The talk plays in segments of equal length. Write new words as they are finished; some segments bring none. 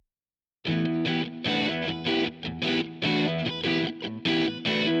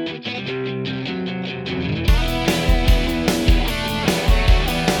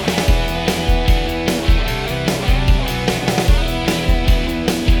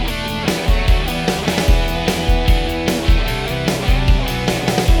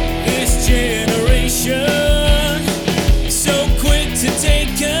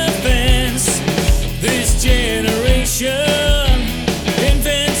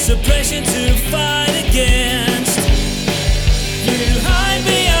suppression to fight against. You hide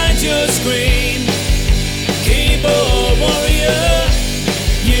behind your screen, keyboard warrior.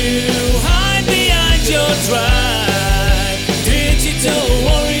 You hide behind your drive, digital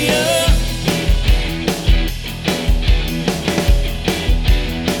warrior.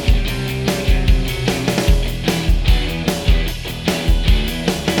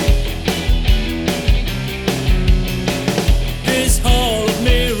 This hall of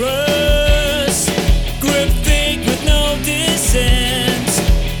mirrors, grip thick with no dissent.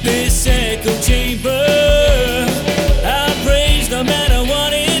 This echo chamber, outrage no matter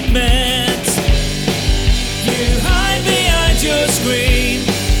what it meant. You hide behind your screen,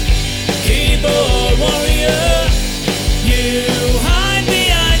 keyboard warrior. You hide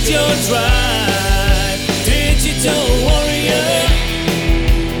behind your drive, digital warrior.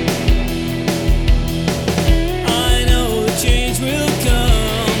 I know the change will come.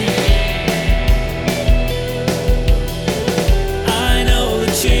 I know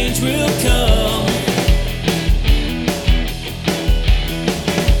the change will come.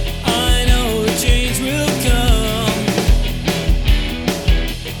 I know the change will come.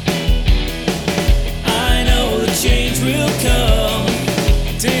 I know the change will come.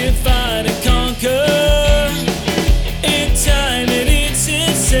 Divide and conquer. In time it eats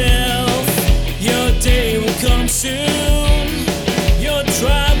itself. Your day will come soon. Your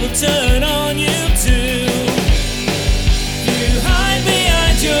tribe will turn on you too. You hide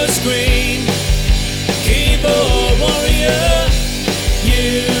behind your screen, keyboard warrior.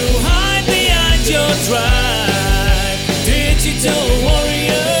 You hide behind your drive, digital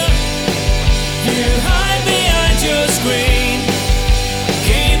warrior. You hide behind your screen,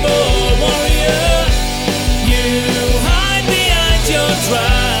 keyboard warrior. You hide behind your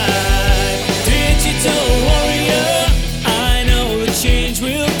drive, digital warrior. I know the change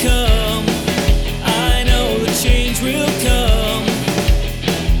will come. I know the change will come.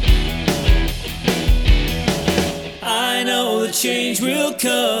 I know the change will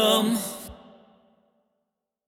come.